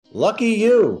Lucky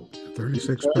you.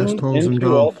 36 best Tuned holes in into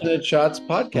golf. Alternate Shots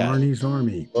podcast, Barney's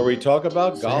Army. where we talk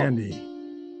about golf,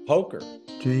 Sandy. poker,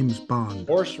 James Bond.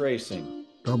 horse racing,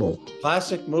 Double.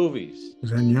 classic movies.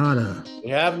 Zenyatta.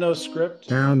 We have no script.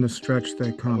 Down the stretch they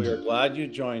And come. we are glad you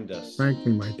joined us.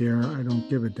 Frankly, my dear, I don't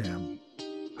give a damn.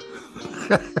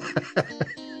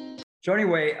 So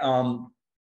anyway,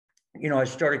 I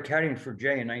started caddying for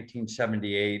Jay in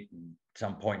 1978. At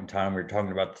some point in time, we were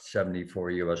talking about the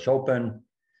 74 US Open.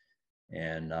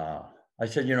 And I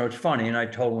said, it's funny. And I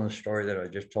told him the story that I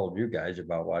just told you guys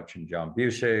about watching John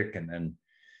Busick and then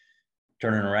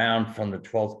turning around from the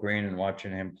 12th green and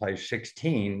watching him play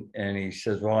 16. And he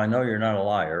says, well, I know you're not a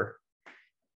liar.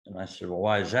 And I said, well,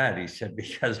 why is that? He said,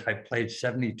 because I played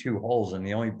 72 holes and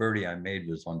the only birdie I made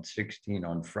was on 16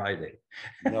 on Friday.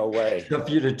 No way. So if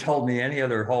you'd have told me any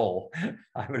other hole,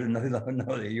 I would have known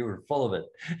that you were full of it.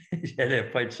 He said, I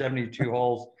played 72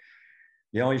 holes.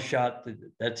 The only shot,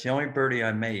 that's the only birdie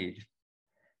I made.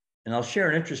 And I'll share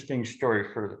an interesting story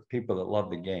for the people that love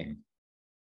the game.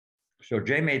 So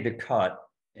Jay made the cut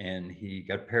and he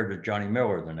got paired with Johnny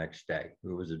Miller the next day,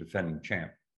 who was a defending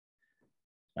champ.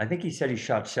 I think he said he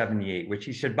shot 78, which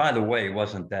he said, by the way,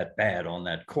 wasn't that bad on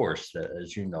that course,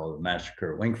 as you know, the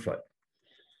Massacre at Wingfoot.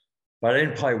 But I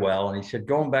didn't play well. And he said,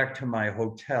 going back to my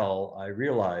hotel, I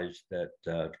realized that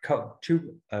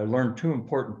I learned two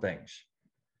important things.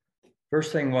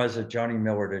 First thing was that Johnny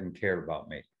Miller didn't care about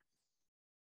me.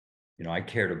 I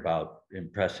cared about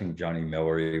impressing Johnny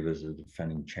Miller. He was a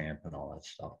defending champ and all that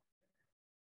stuff.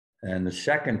 And the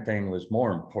second thing was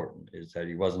more important, is that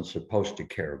he wasn't supposed to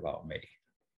care about me.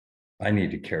 I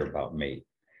need to care about me.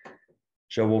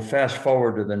 So we'll fast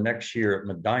forward to the next year at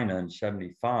Medina in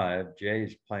 75.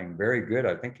 Jay's playing very good.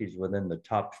 I think he's within the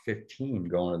top 15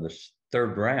 going to the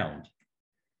third round.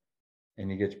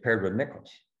 And he gets paired with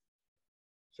Nicklaus.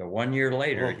 So 1 year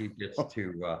later, he gets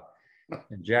to,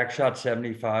 and Jack shot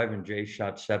 75 and Jay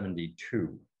shot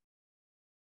 72.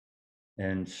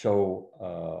 And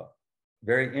so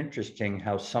very interesting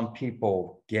how some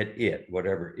people get it,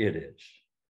 whatever it is.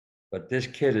 But this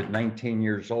kid at 19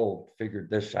 years old figured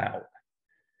this out.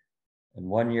 And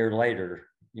 1 year later,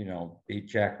 beat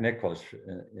Jack Nicklaus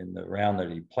in the round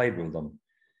that he played with him.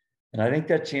 And I think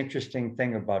that's the interesting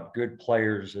thing about good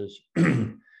players is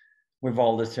with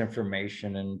all this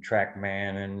information and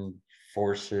TrackMan and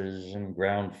forces and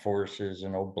ground forces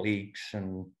and obliques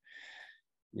and,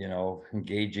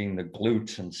 engaging the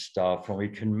glutes and stuff. And we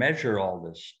can measure all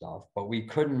this stuff, but we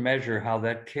couldn't measure how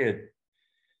that kid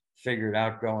figured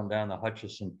out going down the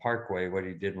Hutchison Parkway what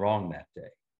he did wrong that day,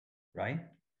 right?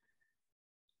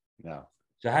 No.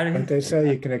 So how do you? But they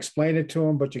say you can explain it to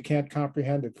them, but you can't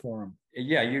comprehend it for them.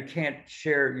 Yeah, you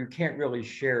can't really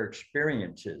share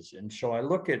experiences. And so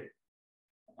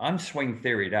I'm swing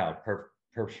theoried out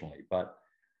personally, but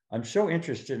I'm so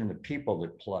interested in the people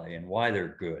that play and why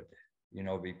they're good,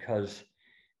 because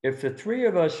if the three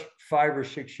of us 5 or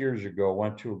 6 years ago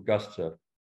went to Augusta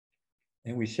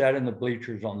and we sat in the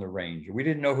bleachers on the range, we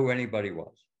didn't know who anybody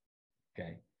was,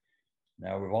 okay?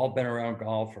 Now, we've all been around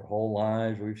golf our whole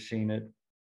lives. We've seen it.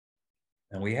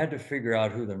 And we had to figure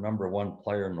out who the number one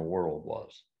player in the world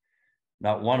was.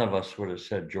 Not one of us would have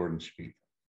said Jordan Spieth.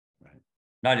 Right?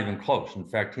 Not even close. In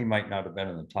fact, he might not have been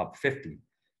in the top 50,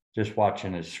 just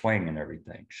watching his swing and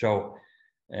everything. So,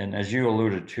 and as you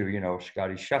alluded to,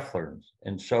 Scotty Scheffler.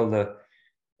 And so the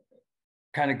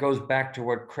kind of goes back to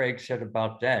what Craig said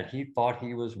about Dad. He thought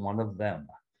he was one of them,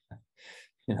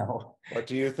 But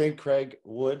do you think Craig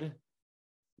Wood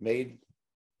made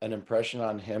an impression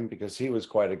on him because he was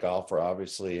quite a golfer,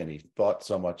 obviously, and he thought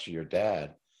so much of your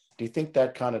dad? Do you think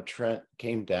that kind of trend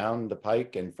came down the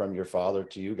pike and from your father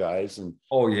to you guys? And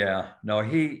oh yeah, no,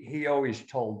 he always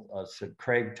told us that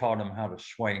Craig taught him how to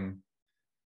swing,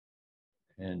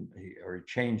 and he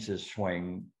changed his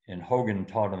swing, and Hogan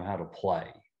taught him how to play.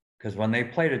 Because when they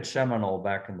played at Seminole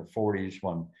back in the 40s,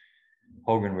 when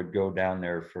Hogan would go down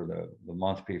there for the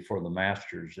month before the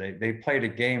Masters, they played a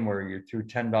game where you threw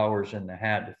 $10 in the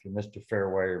hat if you missed a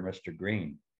fairway or missed a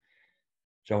green.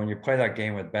 So when you play that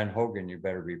game with Ben Hogan, you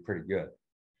better be pretty good.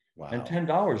 wow. And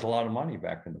 $10 is a lot of money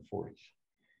back in the 40s.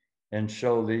 And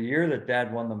so the year that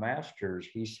Dad won the Masters,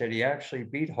 he said he actually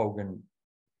beat Hogan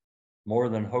more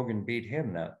than Hogan beat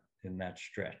him in that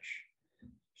stretch.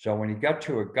 So when he got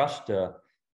to Augusta,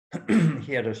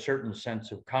 he had a certain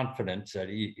sense of confidence that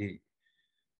he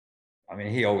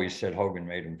always said Hogan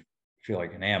made him feel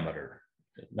like an amateur,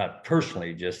 not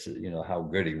personally, just, how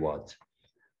good he was.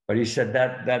 But he said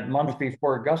that month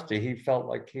before Augusta, he felt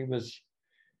like he was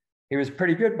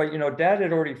pretty good. But, Dad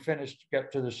had already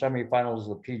got to the semifinals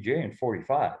of the PGA in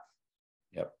 45.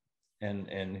 Yep.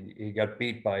 and he got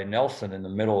beat by Nelson in the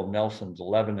middle of Nelson's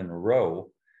 11 in a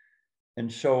row.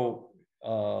 And so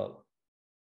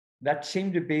that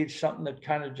seemed to be something that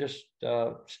kind of just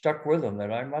stuck with him,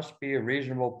 that I must be a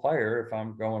reasonable player if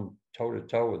I'm going toe to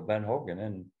toe with Ben Hogan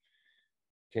and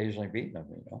occasionally beating him,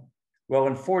 you know. Well,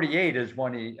 in 48 is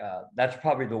when he, that's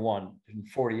probably the one in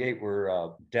 48 where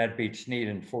Dad beat Snead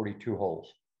in 42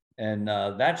 holes. And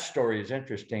that story is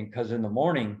interesting because in the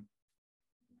morning,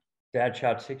 Dad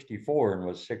shot 64 and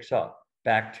was 6 up,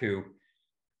 back to,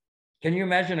 can you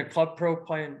imagine a club pro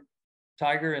playing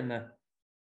Tiger in the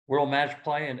world match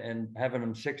play and having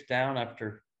him 6 down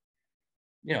after,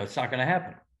 you know, it's not going to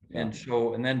happen. Yeah. And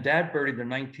so, and then Dad birdied the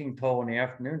 19th hole in the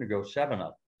afternoon to go 7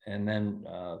 up. And then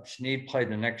Snead played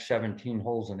the next 17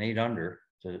 holes and 8 under.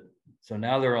 So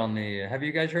now they're on the, have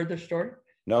you guys heard this story?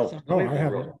 No, I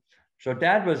haven't. So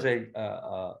Dad was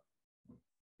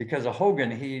because of Hogan,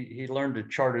 he learned to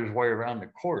chart his way around the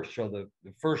course. So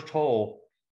the first hole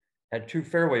had 2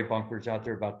 fairway bunkers out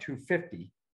there about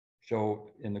 250. So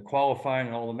in the qualifying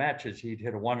and all the matches, he'd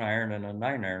hit a 1 iron and a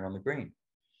 9 iron on the green.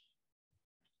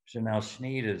 So now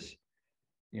Snead has,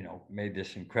 you know, made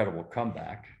this incredible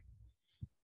comeback.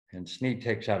 And Snead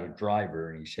takes out a driver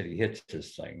and he said he hits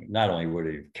this thing. Not only would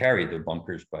he have carried the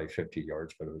bunkers by 50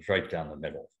 yards, but it was right down the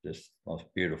middle. This most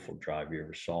beautiful drive you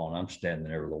ever saw. And I'm standing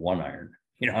there with a 1 iron.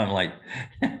 You know, I'm like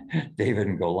David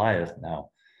and Goliath now.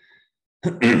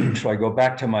 So I go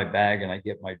back to my bag and I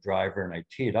get my driver and I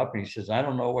tee it up. And he says, I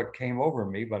don't know what came over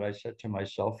me, but I said to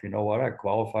myself, you know what? I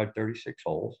qualified 36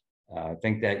 holes. I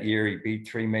think that year he beat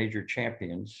 3 major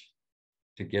champions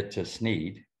to get to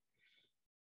Snead.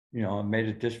 You know, I made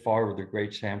it this far with the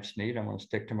great Sam Snead. I'm going to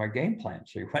stick to my game plan.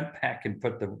 So he went back and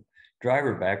put the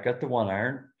driver back, got the 1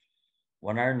 iron,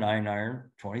 9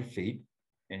 iron, 20 feet.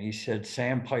 And he said,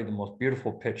 Sam played the most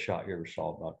beautiful pitch shot you ever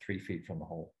saw, about 3 feet from the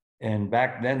hole. And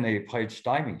back then they played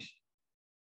stymies.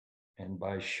 And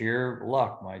by sheer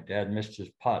luck, my dad missed his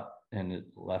putt and it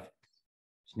left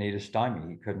Snead a stymie.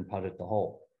 He couldn't putt at the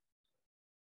hole.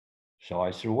 So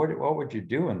I said, what would you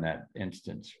do in that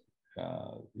instance?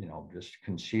 You know, just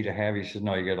concede a half. He said,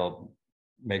 no, you got to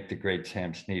make the great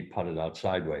Sam Snead putt it out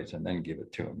sideways and then give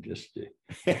it to him. Just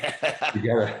you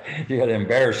gotta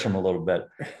embarrass him a little bit.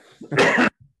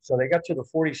 So they got to the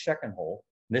 42nd hole.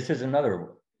 This is another,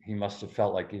 he must have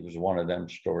felt like he was one of them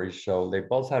stories. So they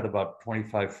both had about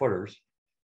 25 footers.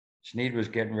 Snead was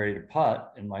getting ready to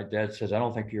putt, and my dad says, I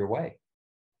don't think you're away.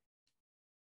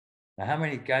 Now, how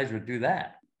many guys would do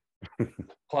that?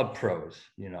 Club pros,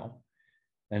 you know.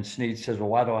 And Snead says, well,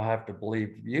 why do I have to believe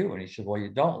you? And he said, well, you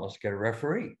don't. Let's get a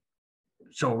referee.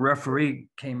 So a referee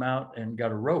came out and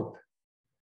got a rope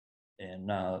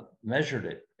and measured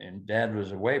it. And Dad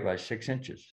was away by 6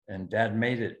 inches. And Dad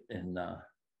made it, and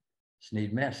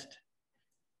Snead missed.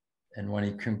 And when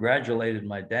he congratulated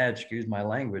my dad, excuse my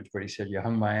language, but he said, you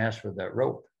hung my ass with that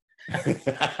rope.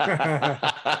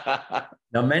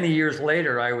 Now, many years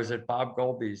later, I was at Bob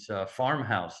Golby's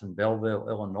farmhouse in Belleville,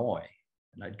 Illinois.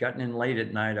 And I'd gotten in late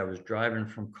at night. I was driving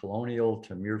from Colonial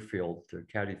to Muirfield to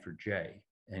caddy for Jay.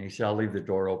 And he said, I'll leave the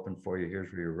door open for you. Here's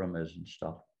where your room is and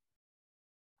stuff.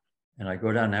 And I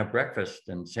go down and have breakfast,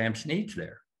 and Sam Snead's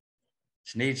there.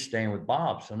 Snead's staying with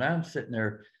Bob. So now I'm sitting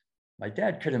there. My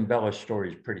dad could embellish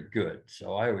stories pretty good.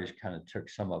 So I always kind of took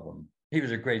some of them. He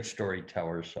was a great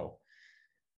storyteller. So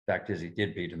the fact is, he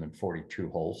did beat him in 42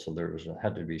 holes. So there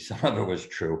had to be, some of it was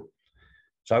true.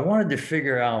 So I wanted to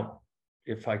figure out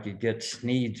if I could get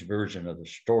Snead's version of the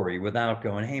story without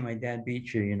going, hey, my dad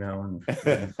beat you, you know, and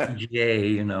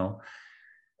PGA, you know.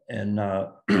 And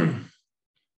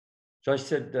so I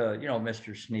said, you know,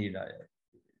 Mr. Snead,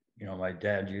 you know, my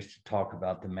dad used to talk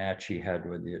about the match he had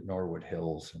with you at Norwood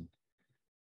Hills. And,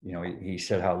 you know, he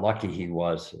said how lucky he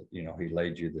was, you know, he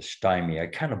laid you the stymie. I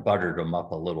kind of buttered him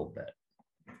up a little bit,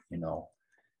 you know.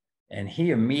 And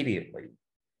he immediately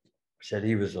said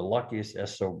he was the luckiest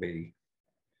SOB.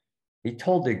 He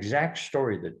told the exact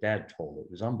story that Dad told.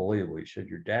 It was unbelievable. He said,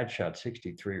 your dad shot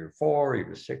 63 or 4. He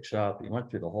was 6 up. He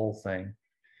went through the whole thing.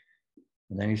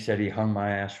 And then he said he hung my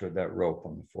ass with that rope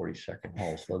on the 42nd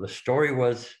hole. So the story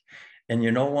was, and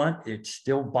you know what? It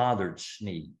still bothered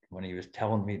Snead when he was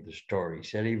telling me the story. He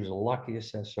said he was the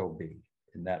luckiest SOB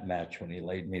in that match when he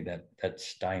laid me that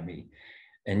stymie.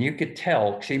 And you could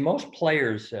tell, see, most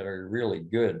players that are really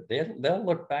good, they'll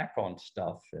look back on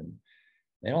stuff and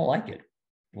they don't like it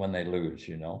when they lose,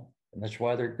 you know, and that's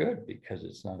why they're good, because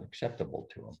it's not acceptable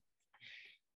to them.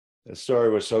 The story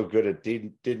was so good it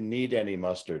didn't need any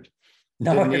mustard.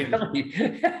 No,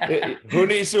 who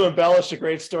needs to embellish a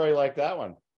great story like that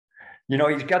one? You know,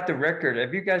 he's got the record.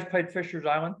 Have you guys played Fisher's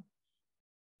Island?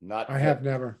 I have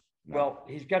never. No. Well,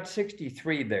 he's got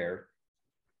 63 there,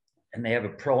 and they have a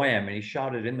Pro-Am, and he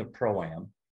shot it in the Pro-Am.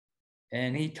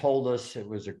 And he told us it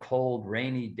was a cold,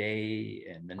 rainy day,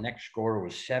 and the next score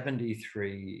was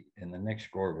 73, and the next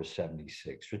score was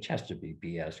 76, which has to be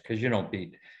BS, because you don't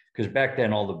beat, because back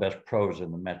then all the best pros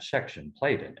in the Mets section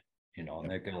played in it, you know,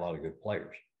 and they got a lot of good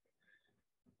players.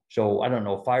 So I don't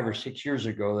know, 5 or 6 years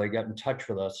ago, they got in touch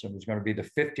with us, and it was going to be the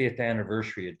 50th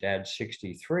anniversary of Dad's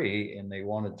 63, and they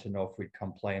wanted to know if we'd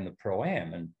come play in the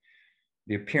Pro-Am. And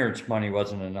the appearance money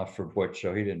wasn't enough for Butch,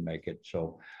 so he didn't make it.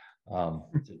 So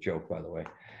it's a joke, by the way.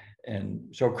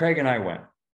 And so Craig and I went.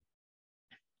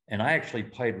 And I actually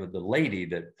played with the lady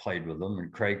that played with them,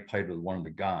 and Craig played with one of the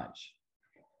guys.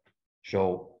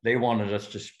 So they wanted us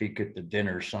to speak at the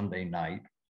dinner Sunday night.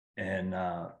 And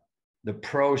the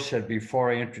pro said,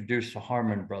 before I introduce the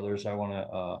Harmon brothers, I want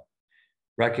to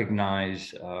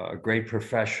recognize a great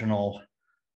professional,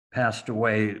 passed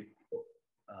away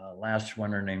last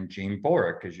winter, named Gene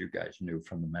Borick, as you guys knew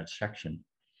from the Mets section.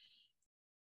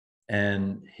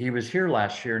 And he was here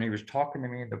last year, and he was talking to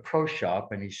me in the pro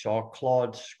shop, and he saw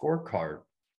Claude's scorecard,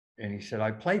 and he said,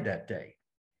 I played that day.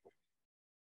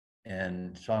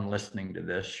 And so I'm listening to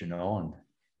this, you know, and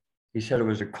he said it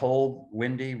was a cold,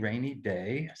 windy, rainy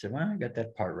day. I said, well, I got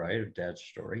that part right of Dad's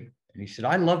story. And he said,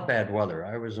 I love bad weather.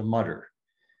 I was a mudder.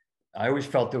 I always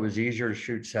felt it was easier to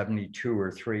shoot 72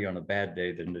 or 3 on a bad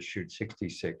day than to shoot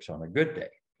 66 on a good day.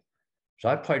 So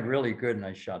I played really good, and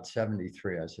I shot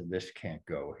 73. I said, this can't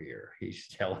go here. He's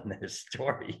telling this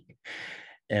story.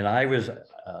 And I was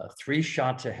 3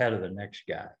 shots ahead of the next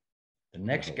guy. The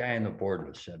next guy on the board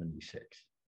was 76.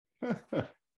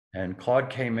 And Claude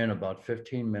came in about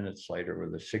 15 minutes later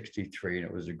with a 63, and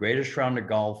it was the greatest round of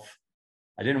golf.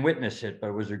 I didn't witness it, but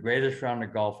it was the greatest round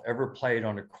of golf ever played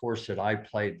on a course that I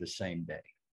played the same day.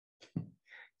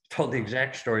 Told the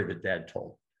exact story that Dad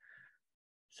told.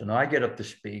 So now I get up to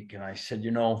speak, and I said,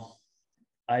 you know,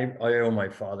 I owe my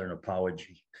father an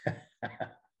apology.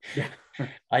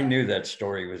 I knew that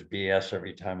story was BS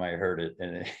every time I heard it.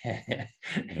 And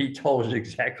he told it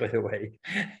exactly the way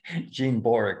Gene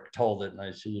Borick told it. And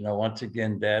I said, you know, once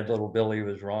again, Dad, little Billy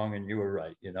was wrong and you were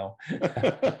right, you know.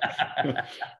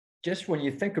 Just when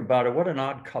you think about it, what an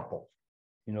odd couple.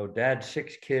 You know, Dad,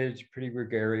 6 kids, pretty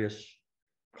gregarious,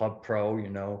 club pro, you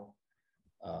know.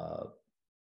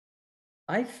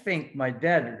 I think my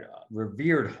dad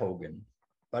revered Hogan,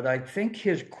 but I think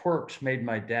his quirks made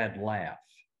my dad laugh,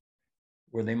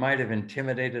 where they might have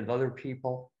intimidated other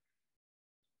people.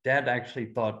 Dad actually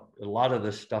thought a lot of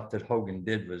the stuff that Hogan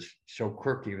did was so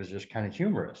quirky, it was just kind of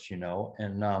humorous, you know.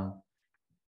 And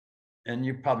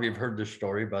you probably have heard the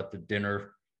story about the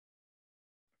dinner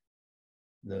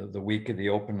the week of the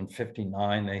Open in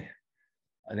 '59.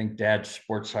 I think Dad's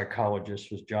sports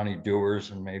psychologist was Johnny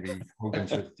Dewars, and maybe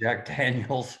Hogan's was Jack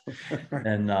Daniels.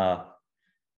 And I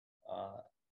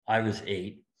was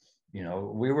 8. You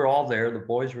know, we were all there. The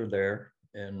boys were there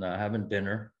and having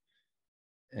dinner.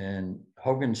 And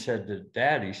Hogan said to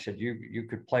Dad, he said, you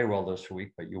could play well this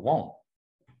week, but you won't.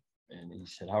 And he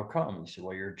said, how come? He said,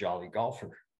 well, you're a jolly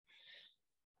golfer.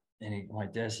 And my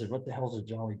dad said, what the hell's a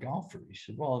jolly golfer? He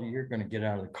said, well, you're going to get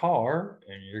out of the car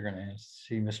and you're going to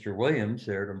see Mr. Williams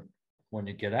there. When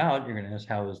you get out, you're going to ask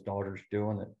how his daughter's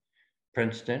doing at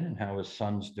Princeton and how his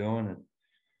son's doing at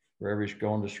wherever he's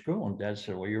going to school. And Dad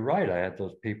said, well, you're right. I had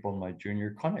those people in my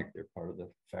junior clinic. They're part of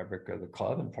the fabric of the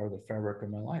club and part of the fabric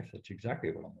of my life. That's exactly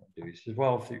what I'm going to do. He says,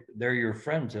 well, if they're your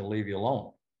friends, they'll leave you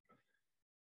alone.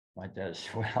 My dad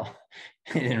said, well,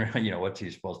 he didn't really, you know, what's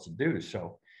he supposed to do?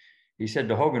 So he said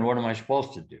to Hogan, what am I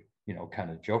supposed to do? You know,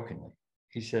 kind of jokingly.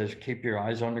 He says, keep your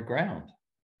eyes on the ground.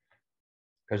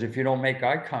 Because if you don't make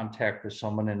eye contact with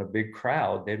someone in a big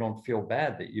crowd, they don't feel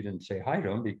bad that you didn't say hi to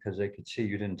them because they could see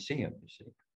you didn't see him, you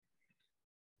see.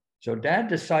 So Dad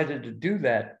decided to do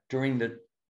that during the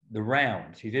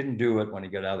rounds. He didn't do it when he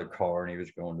got out of the car and he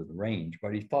was going to the range,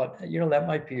 but he thought, you know, that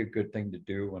might be a good thing to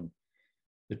do when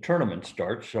the tournament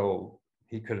starts. So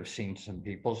he could have seen some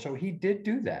people. So he did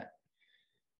do that.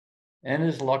 And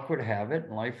as luck would have it,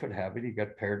 and life would have it, he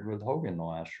got paired with Hogan the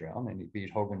last round, and he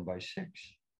beat Hogan by 6.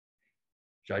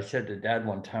 So I said to Dad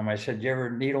one time, I said, you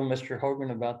ever needle Mr. Hogan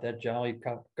about that jolly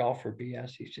golfer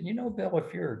BS? He said, you know, Bill,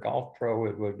 if you're a golf pro,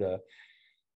 it would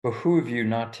behoove you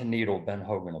not to needle Ben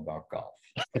Hogan about golf.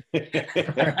 I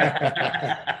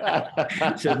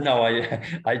said, no,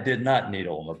 I did not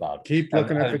needle him about it. Keep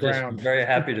looking at the ground. I'm very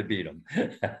happy to beat him.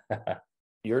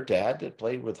 Your dad that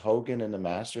played with Hogan in the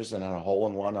Masters and had a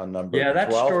hole-in-one on number 12? Yeah,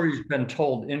 that story's been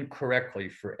told incorrectly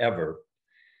forever.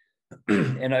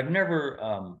 And I've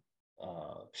never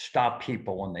stopped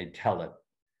people when they tell it,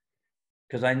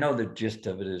 because I know the gist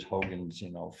of it is Hogan's,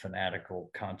 you know,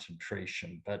 fanatical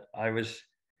concentration. But I was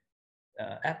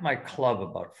at my club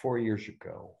about 4 years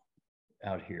ago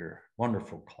out here,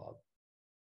 wonderful club.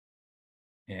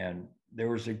 And there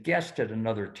was a guest at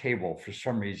another table for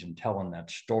some reason telling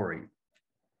that story.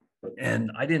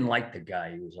 And I didn't like the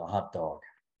guy. He was a hot dog.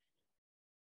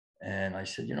 And I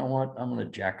said, you know what? I'm going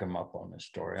to jack him up on this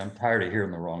story. I'm tired of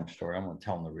hearing the wrong story. I'm going to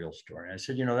tell him the real story. And I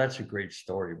said, you know, that's a great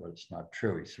story, but it's not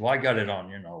true. He said, well, I got it on,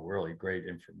 you know, really great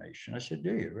information. I said,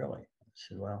 do you really? I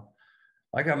said, well,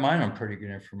 I got mine on pretty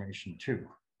good information too.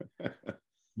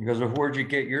 He goes, well, where'd you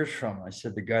get yours from? I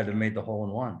said, the guy that made the hole in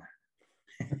one.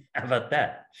 How about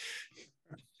that?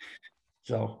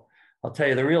 So I'll tell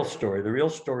you the real story. The real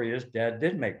story is Dad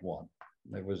did make one.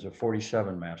 It was a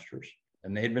 47 Masters.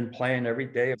 And they'd been playing every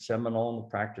day at Seminole in the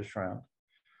practice round.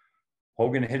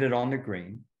 Hogan hit it on the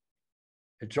green.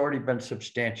 It's already been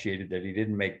substantiated that he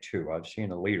didn't make two. I've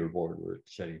seen a leaderboard where it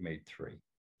said he made three,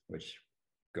 which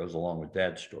goes along with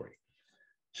Dad's story.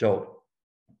 So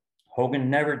Hogan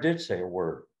never did say a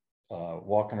word.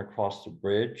 Walking across the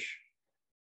bridge,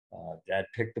 Dad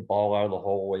picked the ball out of the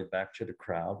hole way back to the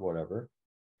crowd, whatever.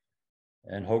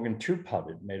 And Hogan two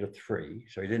putted, made a three.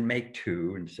 So he didn't make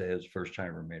two and say his first time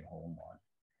ever made a hole in one.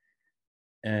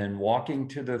 And walking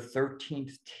to the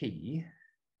 13th tee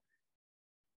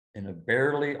in a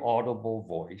barely audible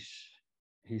voice,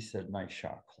 he said, nice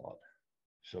shot, Claude.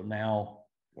 So now,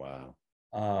 wow.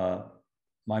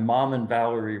 My mom and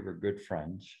Valerie were good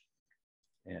friends,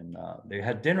 and they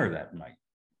had dinner that night.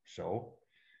 So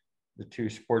the two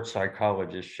sports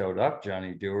psychologists showed up,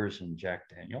 Johnny Dewars and Jack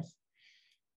Daniels.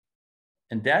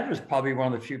 And Dad was probably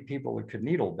one of the few people that could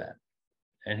needle Ben.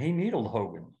 And he needled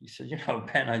Hogan. He said, you know,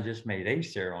 Ben, I just made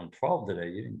ace there on 12 today.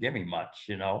 You didn't give me much,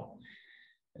 you know.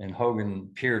 And Hogan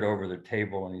peered over the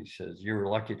table and he says, you were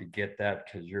lucky to get that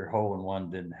because your hole in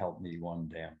one didn't help me one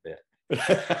damn bit.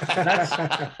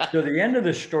 So the end of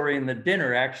the story in the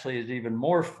dinner actually is even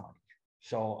more funny.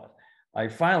 So I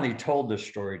finally told this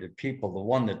story to people, the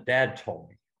one that Dad told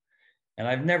me. And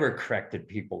I've never corrected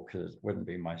people because it wouldn't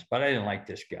be my, but I didn't like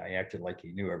this guy. He acted like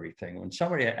he knew everything. When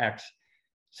somebody acts,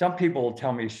 some people will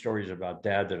tell me stories about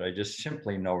Dad that I just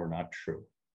simply know are not true.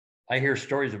 I hear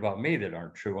stories about me that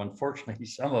aren't true. Unfortunately,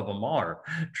 some of them are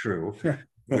true,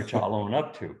 which I'll own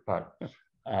up to. But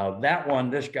that one,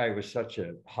 this guy was such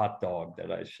a hot dog that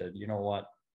I said, you know what?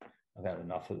 I've had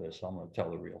enough of this. I'm going to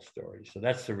tell the real story. So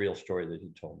that's the real story that he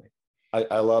told me.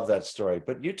 I love that story.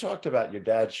 But you talked about your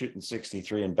dad shooting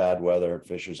 63 in bad weather at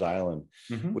Fisher's Island.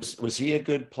 Mm-hmm. Was he a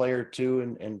good player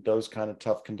too in those kind of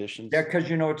tough conditions? Yeah, because,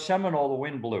 you know, at Seminole, the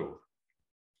wind blew.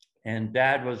 And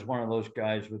Dad was one of those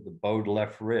guys with the bowed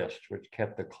left wrist, which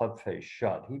kept the club face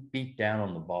shut. He beat down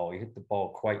on the ball. He hit the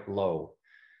ball quite low.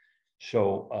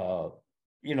 So,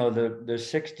 you know, the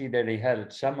 60 that he had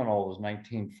at Seminole was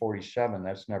 1947.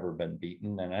 That's never been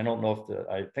beaten. And I don't know if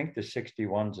I think the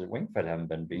 61s at Wingfoot haven't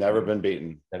been beaten. Never been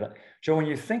beaten. So when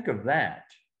you think of that,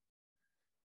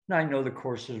 now I know the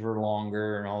courses were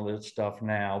longer and all that stuff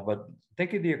now, but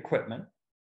think of the equipment,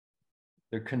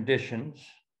 the conditions,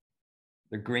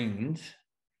 the greens.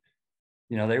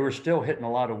 You know, they were still hitting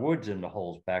a lot of woods in the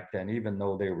holes back then, even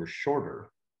though they were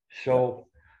shorter. So,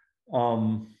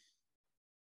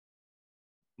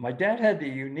 my dad had the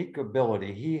unique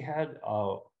ability. He had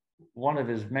one of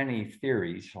his many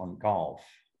theories on golf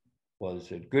was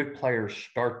that good players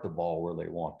start the ball where they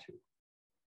want to.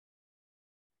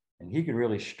 And he could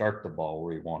really start the ball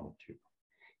where he wanted to.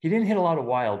 He didn't hit a lot of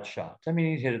wild shots. I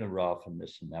mean, he hit in the rough and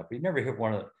this and that, but he never hit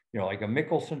one of the, you know, like a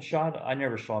Mickelson shot. I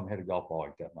never saw him hit a golf ball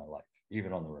like that in my life,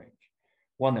 even on the range.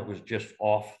 One that was just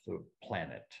off the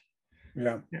planet.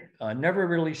 Yeah. I never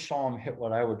really saw him hit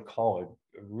what I would call a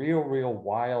real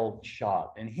wild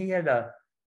shot. And he had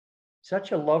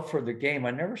such a love for the game.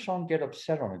 I never saw him get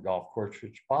upset on a golf course,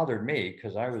 which bothered me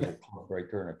because I was a club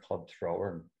breaker and a club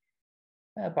thrower.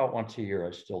 And about once a year,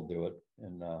 I still do it.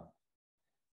 And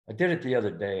I did it the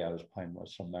other day. I was playing with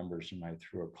some members and I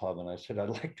threw a club and I said, I'd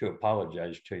like to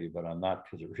apologize to you, but I'm not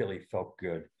because it really felt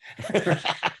good.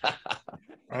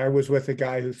 I was with a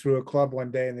guy who threw a club one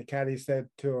day and the caddy said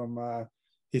to him,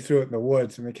 he threw it in the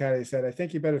woods and the caddy said, I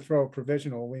think you better throw a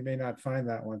provisional. We may not find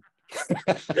that one.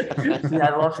 Yeah,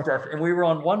 I love stuff. And we were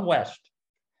on 1 West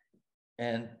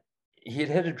and he had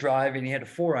hit a drive and he had a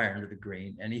 4-iron to the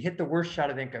green and he hit the worst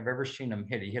shot I think I've ever seen him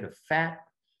hit. He hit a fat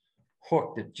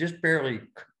hook that just barely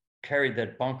carried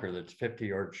that bunker that's 50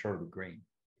 yards short of the green.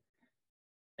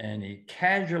 And he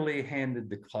casually handed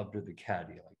the club to the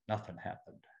caddy like nothing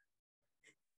happened.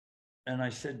 And I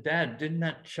said, Dad, didn't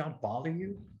that shot bother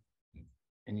you?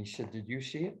 And he said, did you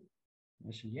see it?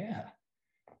 I said, yeah.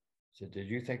 He said, did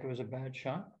you think it was a bad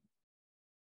shot?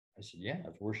 I said, yeah,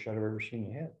 it's the worst shot I've ever seen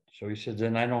you hit. So he said,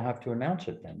 then I don't have to announce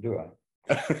it then, do I?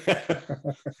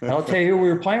 And I'll tell you who we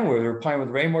were playing with. We were playing with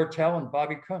Ray Mortel and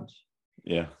Bobby Kuntz.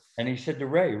 Yeah. And he said to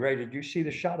Ray, did you see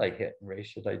the shot I hit? And Ray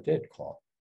said, I did, Claude.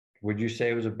 Would you say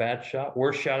it was a bad shot?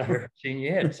 Worst shot I've ever seen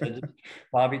you hit, said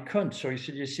Bobby Kuntz. So he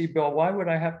said, you see, Bill, why would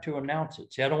I have to announce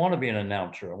it? See, I don't want to be an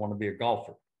announcer. I want to be a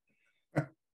golfer.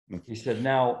 He said,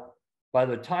 now, by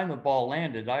the time the ball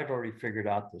landed, I'd already figured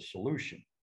out the solution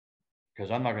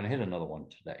because I'm not going to hit another one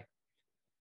today.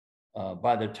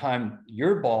 By the time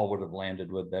your ball would have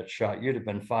landed with that shot, you'd have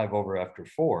been 5 over after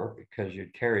 4 because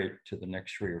you'd carry it to the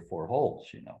next 3 or 4 holes,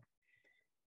 you know.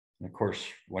 And of course,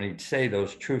 when he'd say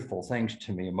those truthful things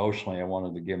to me emotionally, I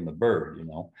wanted to give him the bird, you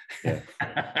know. Yeah.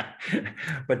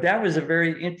 But that was a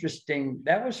very interesting,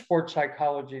 that was sports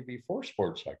psychology before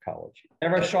sports psychology.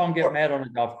 Never saw him get mad on a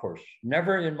golf course.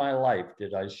 Never in my life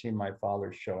did I see my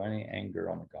father show any anger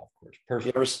on a golf course.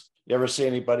 Personally. You ever see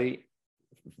anybody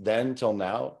then till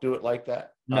now do it like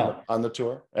that? No. On the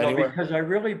tour? Anywhere? No, because I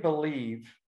really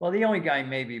believe, well, the only guy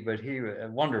maybe, but he a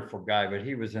wonderful guy, but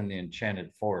he was in the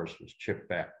Enchanted Forest, was Chip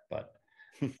Beck. But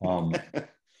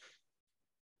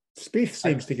Spieth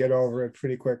seems to get over it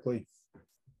pretty quickly.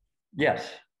 Yes,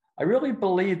 I really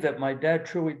believe that my dad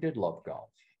truly did love golf.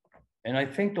 And I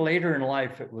think later in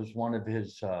life, it was one of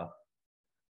his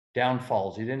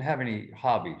downfalls. He didn't have any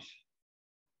hobbies.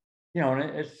 You know, and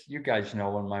it's, you guys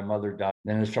know, when my mother died,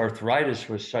 then his arthritis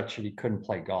was such that he couldn't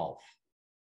play golf.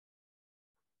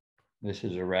 This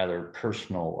is a rather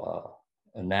personal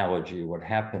analogy of what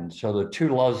happened. So the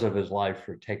 2 loves of his life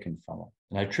were taken from him.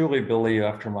 And I truly believe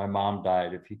after my mom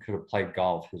died, if he could have played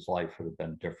golf, his life would have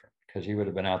been different because he would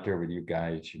have been out there with you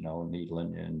guys, you know,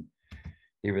 needling, and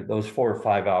he would, those 4 or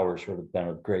 5 hours would have been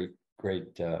of great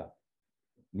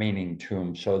meaning to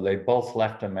him. So they both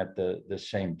left him at the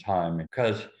same time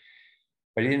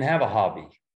but he didn't have a hobby.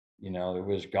 You know, it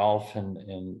was golf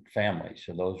and family.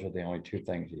 So those were the only 2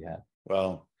 things he had.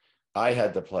 Well, I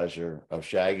had the pleasure of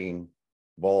shagging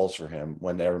balls for him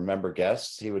when they were member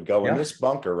guests. He would go in this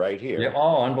bunker right here. Yeah.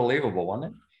 Oh, unbelievable,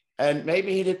 wasn't it? And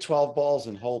maybe he did 12 balls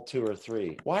in hole 2 or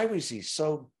 3. Why was he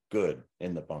so good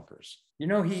in the bunkers? You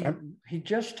know, he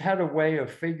just had a way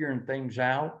of figuring things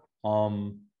out.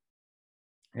 And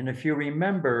if you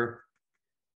remember,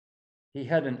 he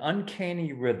had an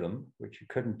uncanny rhythm, which you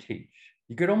couldn't teach.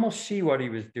 You could almost see what he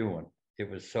was doing.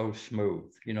 It was so smooth.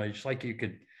 You know, it's like you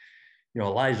could, you know,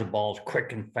 Eliza ball's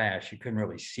quick and fast. You couldn't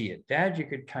really see it. Dad, you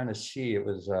could kind of see it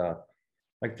was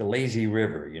like the lazy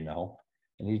river, you know,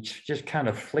 and he just kind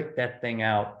of flicked that thing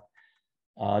out.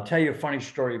 I'll tell you a funny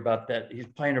story about that. He's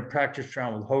playing a practice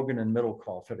round with Hogan and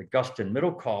Middlecoff at Augusta.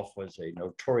 Middlecoff was a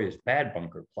notorious bad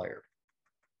bunker player.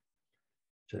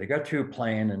 So they got 2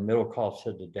 playing, and Middlecoff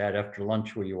said to Dad, after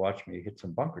lunch, will you watch me hit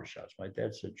some bunker shots? My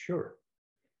dad said, sure.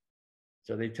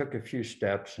 So they took a few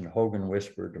steps, and Hogan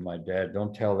whispered to my dad,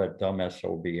 don't tell that dumb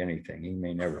SOB anything. He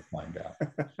may never find out.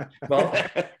 Well,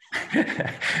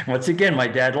 once again, my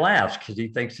dad laughs because he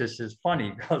thinks this is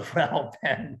funny. He goes, well,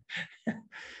 Ben,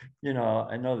 you know,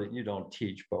 I know that you don't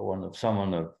teach, but when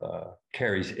someone of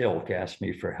Cary's ilk asked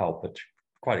me for help, it's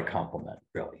quite a compliment,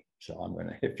 really. So I'm going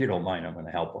to, if you don't mind, I'm going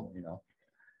to help him, you know.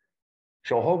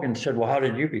 So Hogan said, well, how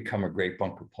did you become a great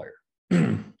bunker player?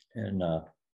 And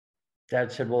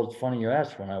Dad said, well, it's funny you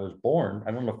asked. When I was born,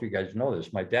 I don't know if you guys know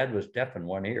this, my dad was deaf in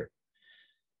one ear.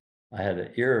 I had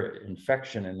an ear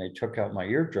infection and they took out my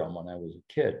eardrum when I was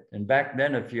a kid. And back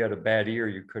then, if you had a bad ear,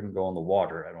 you couldn't go in the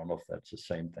water. I don't know if that's the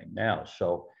same thing now.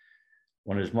 So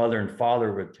when his mother and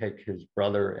father would take his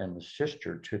brother and his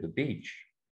sister to the beach,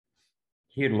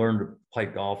 he had learned to play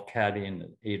golf caddying at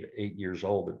 8 years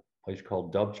old at a place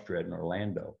called Dubstred in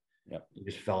Orlando. Yep. He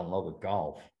just fell in love with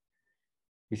golf.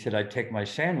 He said, I'd take my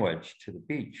sand wedge to the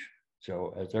beach.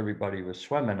 So as everybody was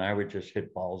swimming, I would just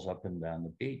hit balls up and down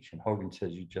the beach. And Hogan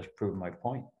says, you just proved my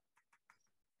point.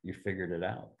 You figured it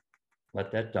out.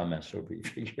 Let that dumb SOB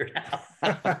figure it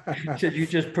out. He said, you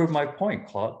just proved my point,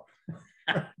 Claude.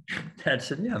 Dad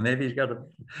said, yeah, maybe he's got a,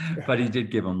 but he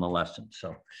did give him the lesson.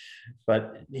 So,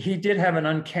 but he did have an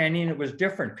uncanny, and it was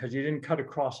different because he didn't cut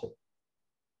across it.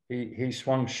 He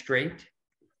swung straight.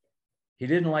 He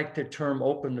didn't like the term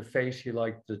open the face. He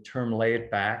liked the term lay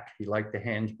it back. He liked the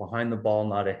hands behind the ball,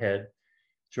 not ahead.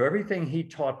 So everything he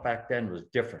taught back then was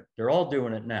different. They're all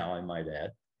doing it now, I might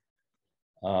add.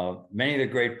 Many of the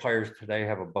great players today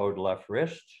have a bowed left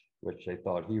wrist, which they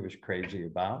thought he was crazy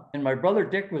about. And my brother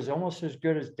Dick was almost as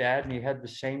good as Dad, and he had the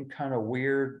same kind of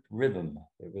weird rhythm.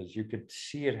 It was, you could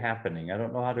see it happening. I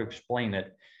don't know how to explain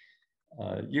it.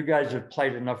 You guys have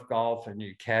played enough golf and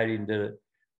you caddied and did it.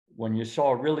 When you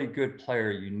saw a really good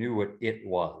player, you knew what it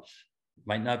was. You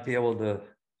might not be able to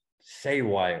say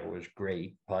why it was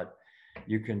great, but you could see it happening.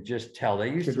 you can just tell. They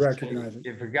used Could to recognize say,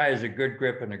 it. if a guy has a good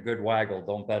grip and a good waggle,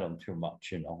 don't bet him too much,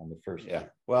 you know, on the first. Yeah.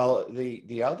 Well,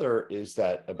 the other is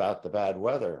that about the bad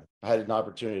weather. I had an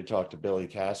opportunity to talk to Billy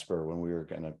Casper when we were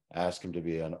going to ask him to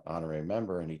be an honorary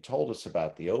member, and he told us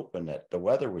about the Open that the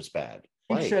weather was bad.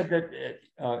 He said that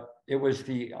it was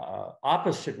the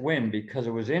opposite wind because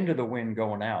it was into the wind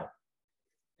going out.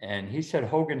 And he said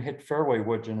Hogan hit fairway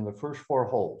woods into the first 4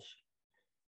 holes.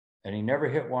 And he never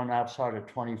hit one outside of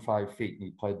 25 feet. And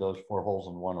he played those 4 holes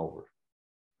and 1 over.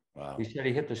 Wow. He said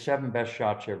he hit the 7 best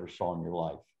shots you ever saw in your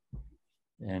life.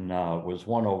 And was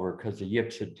 1 over because the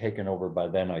yips had taken over by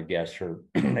then, I guess, or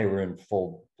they were in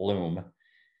full bloom.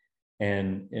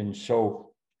 And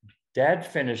so Dad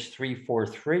finished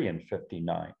 3-4-3 in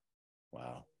 59.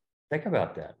 Wow. Think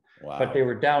about that. Wow. But they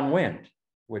were downwind,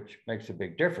 which makes a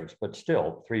big difference, but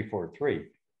still 3-4-3.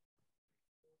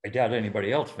 I doubt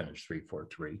anybody else finished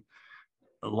 3-4-3.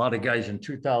 A lot of guys in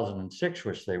 2006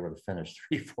 wish they would have finished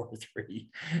 3-4-3.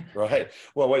 Right.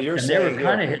 Well, what you're and saying, they were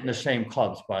kind of hitting the same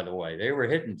clubs, by the way. They were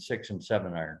hitting 6 and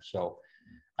 7 iron. So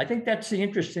I think that's the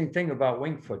interesting thing about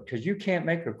Winged Foot, because you can't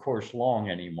make a course long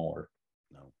anymore.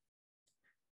 No.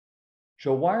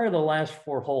 So why are the last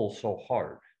 4 holes so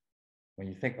hard? When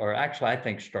you think, or actually, I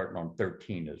think starting on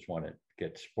 13 is when it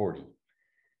gets sporty,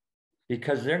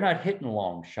 because they're not hitting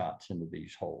long shots into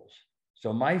these holes.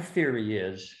 So my theory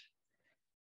is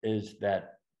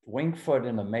that Winged Foot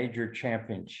in a major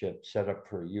championship set up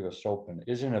for a US Open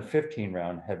isn't a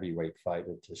 15-round heavyweight fight,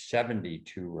 it's a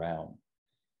 72 round.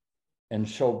 And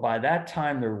so by that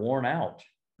time they're worn out.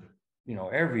 You know,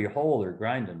 every hole they're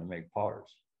grinding to make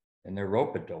pars, and they're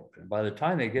rope-a-doped. And by the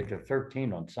time they get to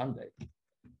 13 on Sunday,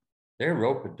 they're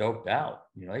rope-a-doped out.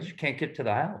 You know, they just can't get to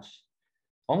the house.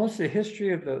 Almost the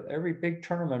history of every big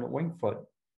tournament at Winged Foot,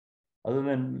 other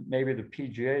than maybe the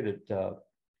PGA, that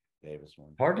Davis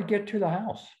one. Hard to get to the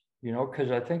house, you know,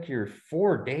 because I think you're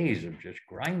 4 days of just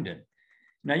grinding.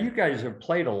 Now, you guys have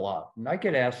played a lot, and I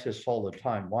get asked this all the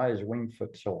time, why is Winged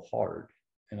Foot so hard?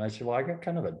 And I said, well, I got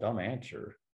kind of a dumb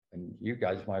answer, and you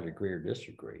guys might agree or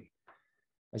disagree.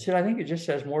 I said, I think it just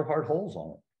has more hard holes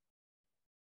on it.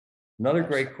 Another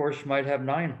great course might have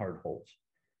 9 hard holes.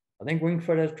 I think Winged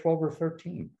Foot has 12 or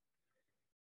 13.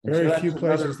 And Very so few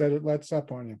places that it lets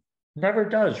up on you. Never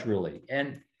does, really.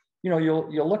 And you know,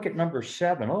 you'll look at number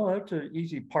 7. Oh, that's an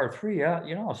easy par 3. Yeah,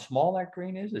 you know how small that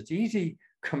green is. It's easy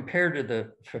compared to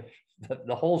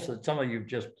the holes that some of you've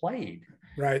just played.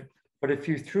 Right. But if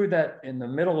you threw that in the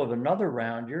middle of another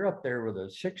round, you're up there with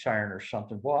a 6 iron or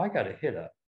something. Well, I got to hit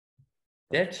a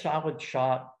dead solid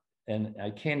shot, and I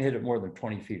can't hit it more than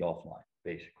 20 feet offline,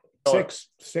 basically.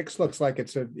 Six looks like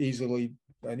it's an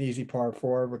easy par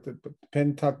 4 with the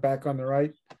pin tucked back on the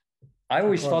right. I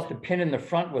always thought the pin in the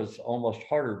front was almost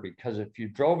harder, because if you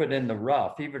drove it in the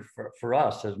rough, even for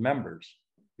us as members,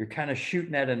 you're kind of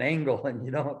shooting at an angle, and you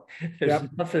don't, there's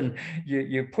nothing,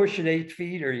 you push it 8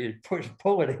 feet or you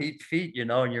pull it 8 feet, you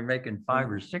know, and you're making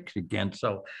 5 or 6 again.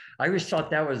 So I always thought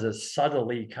that was a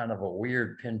subtly kind of a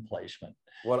weird pin placement.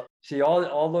 What? See,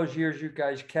 all those years you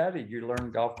guys caddied, you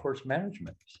learned golf course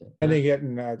management. So. I think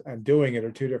getting and doing it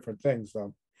are 2 different things,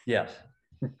 though. Yes.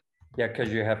 Yeah,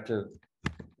 because you have to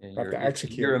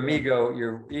execute.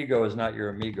 Your ego is not your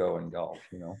amigo in golf,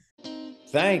 you know.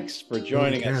 Thanks for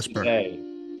joining us today.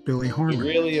 Billy Harmon. We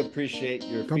really appreciate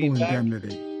your Double feedback.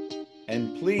 Indemnity.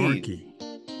 And please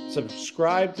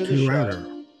subscribe to the Two show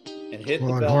Outer. and hit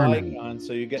Claude the bell Harmon. icon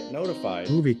so you get notified.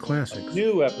 Movie Classics.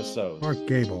 New episodes. Mark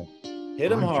Gable. Hit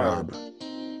them My hard Job.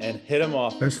 and hit them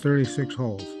off. Best 36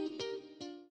 holes.